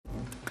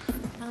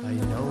I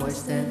know I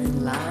stand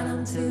in line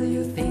until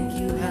you think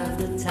you have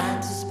the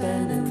time to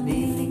spend an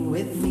evening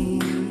with me.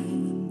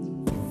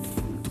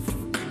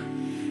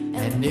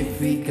 And if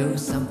we go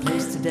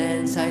someplace to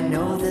dance, I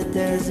know that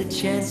there's a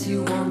chance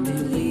you won't be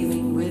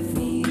leaving with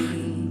me.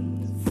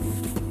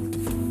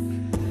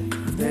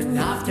 Then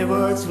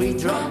afterwards we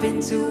drop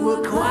into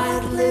a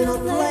quiet little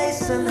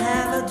place and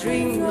have a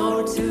drink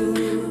or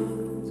two.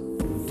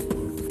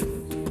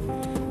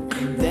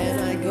 And then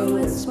I go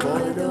and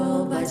spoil it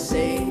all by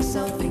saying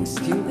something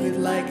stupid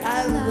like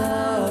I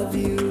love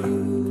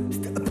you.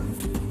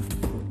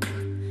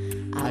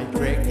 I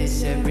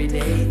practice every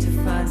day to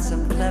find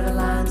some clever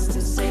lines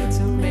to say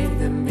to make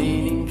the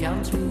meaning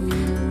come true.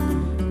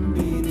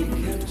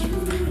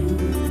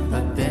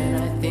 But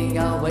then I think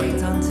I'll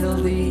wait until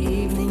the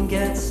evening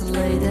gets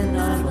late and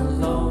I'm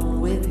alone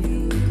with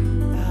you.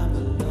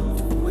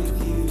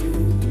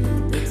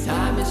 The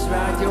time is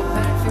right, your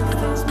perfume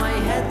fills my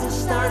head, the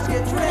stars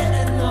get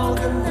red and all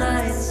the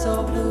nights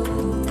so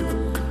blue.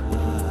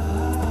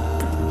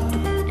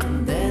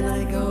 And then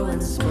I go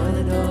and spoil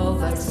it all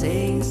by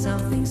saying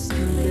something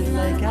stupid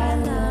like I